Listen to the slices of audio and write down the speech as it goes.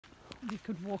we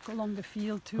could walk along the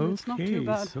field too. It's not too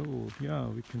bad. So yeah,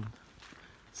 we can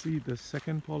see the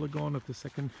second polygon of the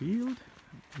second field.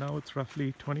 Now it's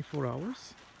roughly 24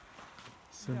 hours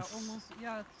since, yeah, almost.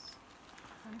 Yeah, it's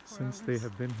 24 since hours. they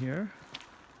have been here.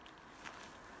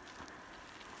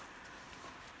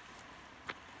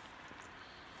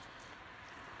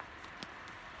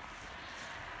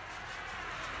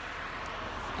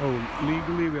 Oh,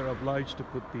 legally we are obliged to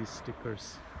put these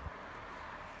stickers.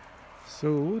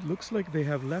 So it looks like they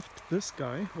have left this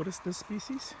guy. What is this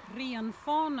species?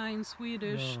 Renfana in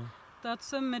Swedish. Yeah.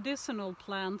 That's a medicinal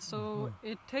plant, so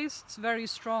it tastes very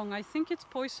strong. I think it's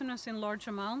poisonous in large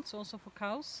amounts, also for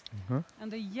cows.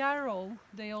 And the yarrow,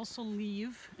 they also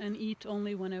leave and eat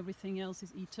only when everything else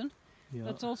is eaten. Yeah.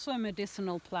 That's also a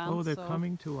medicinal plant. Oh, they're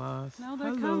coming to us. Now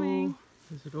they're Hello. coming.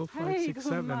 Is it 0567? Hey,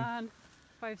 good man.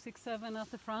 567 at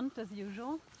the front as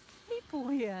usual. People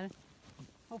here.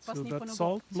 Hoppas So ni får that något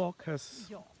salt gott. block has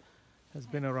Ja.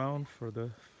 been around for the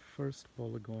first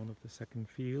polygon of the second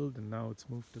field, and now it's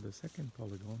moved to the second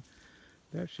polygon.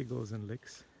 There she goes and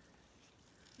licks.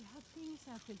 Det här är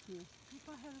särskilt nu. Vi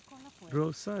bara här och kolla på er.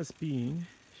 Rosa is peeing.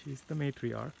 She's the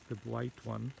matriarch, the white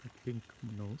one with pink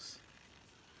nose.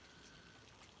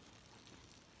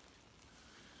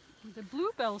 The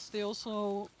bluebells, they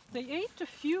ate a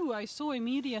few I saw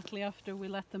immediately after we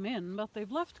let them in, but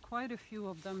they've left quite a few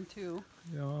of them too.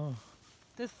 Yeah,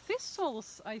 The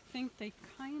thistles, I think they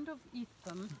kind of eat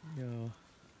them. yeah.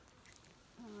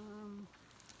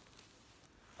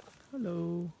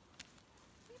 Hello.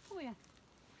 People here.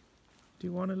 Do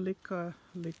you want to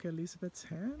lick Elizabeth's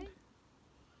hand?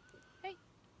 Hej!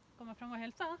 Komma fram och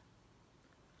hälsa.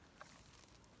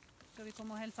 Ska vi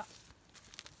komma och hälsa?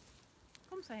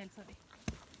 Kom så hälsar vi.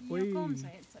 Oj. Ja, kom så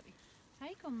hälsar vi.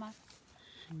 Hej komma.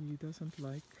 She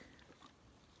doesn't like...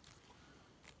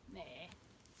 Nej.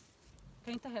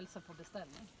 Kan inte hälsa på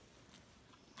beställning.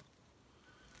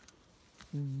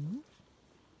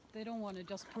 They don't want to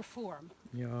just perform.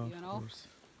 Yeah, You know? of course.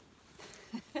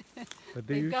 But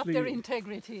They've got their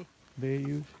integrity.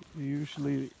 They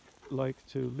usually like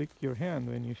to lick your hand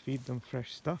when you feed them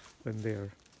fresh stuff when they're...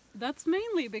 That's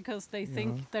mainly because they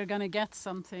think Yeah. they're gonna get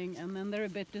something, and then they're a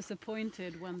bit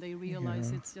disappointed when they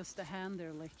realize Yeah. it's just a hand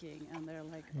they're licking, and they're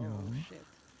like, oh Yeah. shit,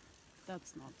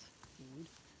 that's not food.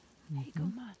 Hey,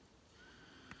 gumman.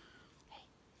 Hej.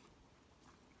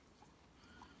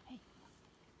 Hej.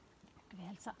 Ska vi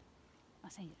hälsa?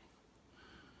 Vad säger du?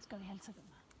 Ska vi hälsa, gumman?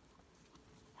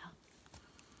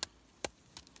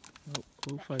 Oh,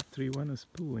 0531 is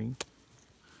pooing.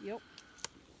 Yep.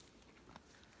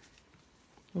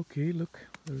 Okay, look,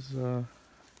 there's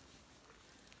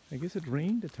I guess it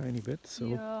rained a tiny bit, so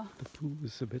Yeah. the poo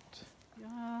is a bit...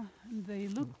 Yeah, they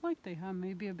look like they have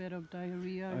maybe a bit of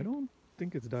diarrhea. I don't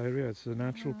think it's diarrhea, it's a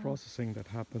natural processing that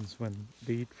happens when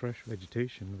they eat fresh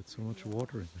vegetation with so much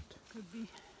water in it. Could be.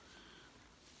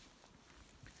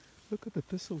 Look at the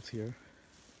thistles here.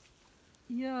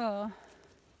 Yeah.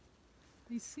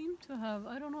 They seem to have,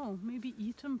 I don't know, maybe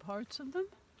eaten parts of them?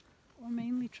 Or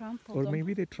mainly trampled Or them.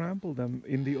 maybe they trample them.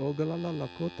 In the Oglala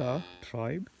Lakota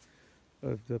tribe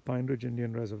of the Pine Ridge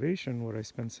Indian Reservation, where I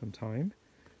spent some time,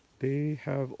 they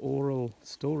have oral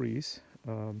stories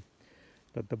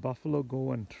that the buffalo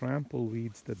go and trample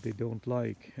weeds that they don't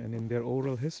like. And in their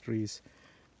oral histories,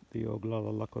 the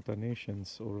Oglala Lakota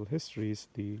Nation's oral histories,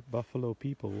 the buffalo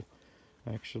people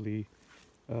actually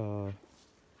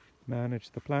manage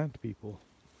the plant people.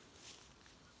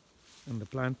 And the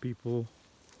plant people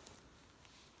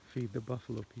feed the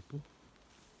buffalo people.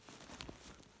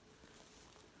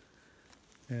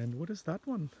 And what is that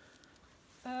one?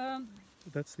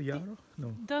 That's the yarrow?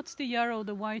 No. That's the yarrow,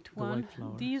 the white The one. white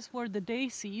flower. These were the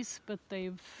daisies, but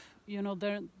they've,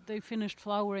 they finished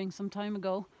flowering some time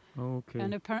ago. Okay.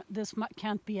 And this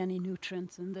can't be any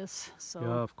nutrients in this. So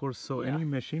Yeah, of course. So yeah. any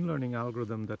machine learning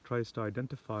algorithm that tries to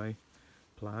identify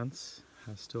plants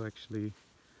has to actually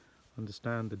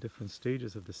understand the different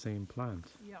stages of the same plant.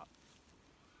 Yeah.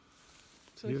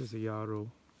 So here's a yarrow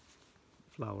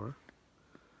flower.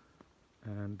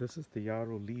 And this is the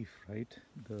yarrow leaf, right?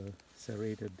 The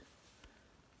serrated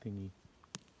thingy.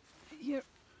 Here.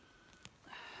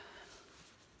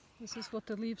 This is what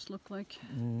the leaves look like.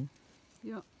 Mm.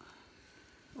 Yeah.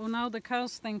 Oh, now the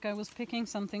cows think I was picking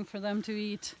something for them to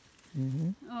eat.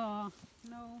 Mm-hmm. Oh,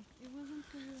 no, it wasn't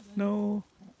for you then. No,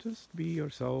 just be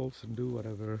yourselves and do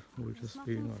whatever. We're There's just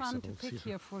being nothing fun ourselves to pick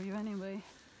here for you anyway.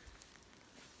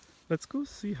 Let's go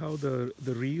see how the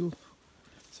reel...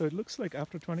 So it looks like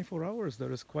after 24 hours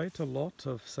there is quite a lot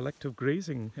of selective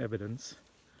grazing evidence.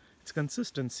 It's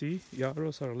consistency.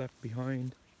 Yarrows are left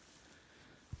behind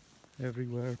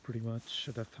everywhere pretty much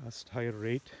at a fast, higher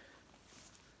rate.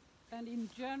 And in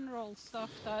general, stuff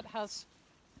that has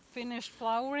finished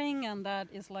flowering and that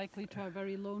is likely to have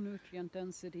very low nutrient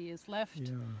density is left.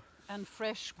 Yeah. And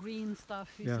fresh green stuff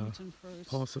is Yeah, eaten first.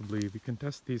 possibly. We can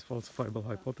test these falsifiable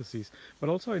hypotheses. But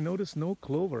also I noticed no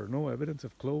clover, no evidence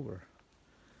of clover.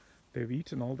 They've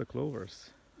eaten all the clovers.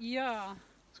 Yeah.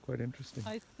 It's quite interesting.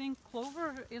 I think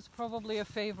clover is probably a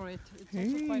favorite. It's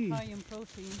also quite high in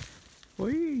protein.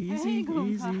 Oi, easy, Hey,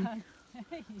 easy.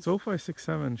 Hey. So 5, 6,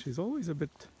 7. She's always a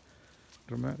bit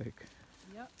dramatic.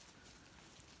 Yeah.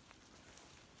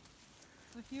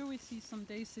 So here we see some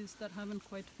daisies that haven't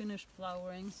quite finished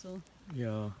flowering, so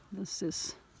Yeah, this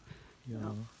is... yeah.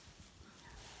 Yeah.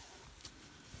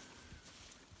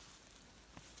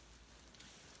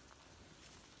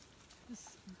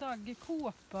 This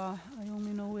daggekåpa, I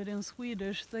only know it in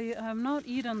Swedish, they have not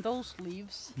eaten those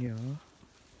leaves Yeah.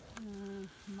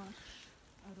 much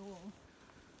at all.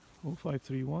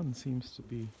 0531 seems to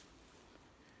be.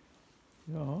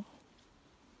 Yeah.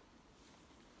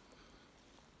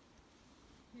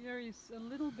 Here is a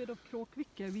little bit of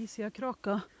kråkvicke,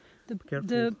 visiakraka, Careful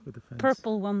the with the fence.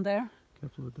 purple one there.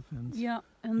 Careful with the fence. Yeah,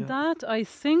 and Yeah. that I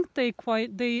think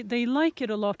they like it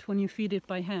a lot when you feed it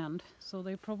by hand. So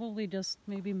they probably just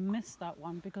maybe missed that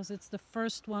one because it's the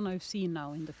first one I've seen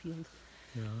now in the field.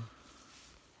 Yeah.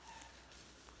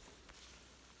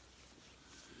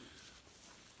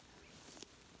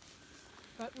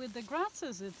 But with the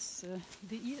grasses, it's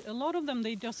a lot of them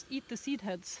they just eat the seed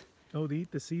heads. Oh, they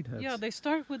eat the seed heads. Yeah, they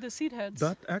start with the seed heads.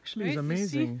 That actually is Right, you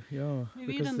see? amazing. Yeah, They've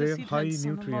because eaten they the have seed high heads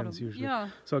on a lot nutrients of- usually. Yeah,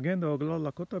 So again, the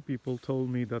Oglala Lakota people told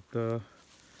me that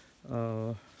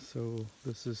so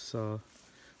this is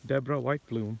Deborah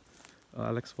Whiteplume,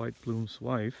 Alex Whiteplume's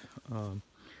wife.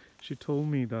 She told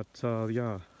me that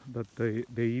that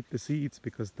they eat the seeds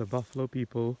because the buffalo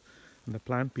people and the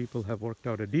plant people have worked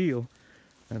out a deal.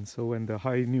 And so when the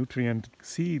high nutrient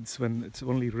seeds, when it's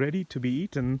only ready to be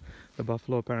eaten, the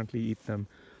buffalo apparently eat them.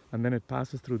 And then it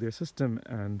passes through their system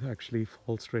and actually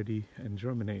falls ready and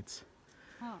germinates.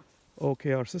 huh.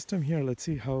 Okay, our system here, let's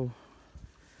see how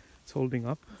it's holding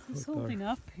up. It's with holding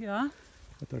up, yeah.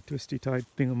 With our twisty tight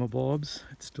thingamabobs.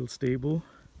 It's still stable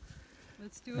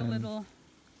Let's do a And- little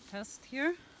test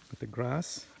here. with the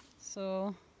grass.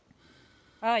 So,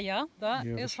 yeah, that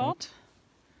You have a is shot? hot.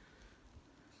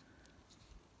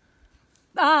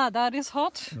 Ah, that is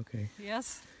hot. Okay,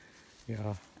 Yes.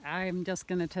 yeah. I'm just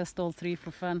gonna test all three for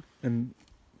fun. And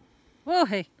Oh,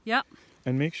 hey, yeah.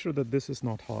 make sure that this is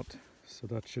not hot. So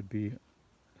that should be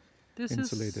This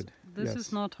insulated. This Yes.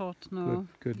 is not hot, no.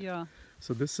 Good, good. Yeah,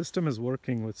 So this system is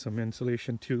working with some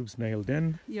insulation tubes nailed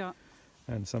in yeah.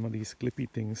 and some of these clippy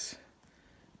things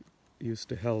used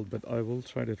to held, but I will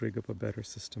try to rig up a better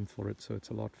system for it so it's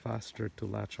a lot faster to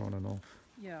latch on and off,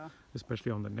 Yeah.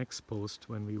 especially on the next post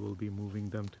when we will be moving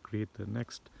them to create the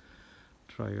next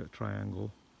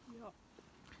triangle. Yeah.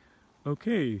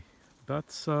 Okay,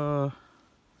 that's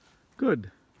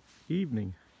good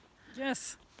evening.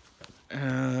 Yes.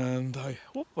 And I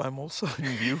hope I'm also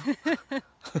in view.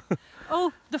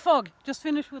 Oh, the fog. Just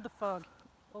finished with the fog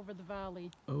over the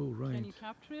valley. Oh, Can right. you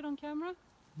capture it on camera?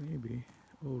 Maybe.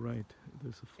 Oh, right.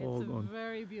 There's a fog It's a on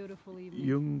very beautiful evening.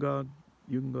 Jungan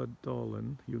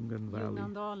Valley.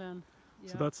 Ljungandalen.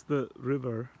 Yeah. So that's the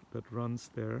river that runs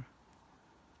there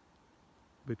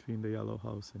between the yellow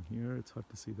house and here. It's hard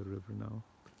to see the river now.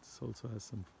 It also has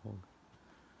some fog.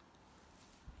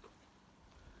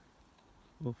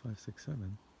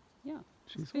 0567. Yeah.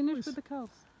 She's Finished always, with the cows.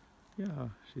 yeah,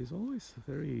 she's always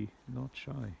very not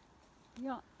shy.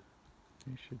 Yeah.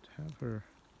 We should have her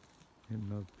in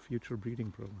the future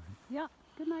breeding program. Yeah.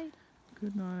 Good night.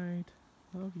 Good night.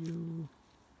 Love you.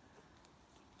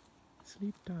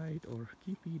 Sleep tight or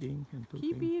keep eating and pooping.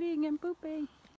 Keep eating and pooping.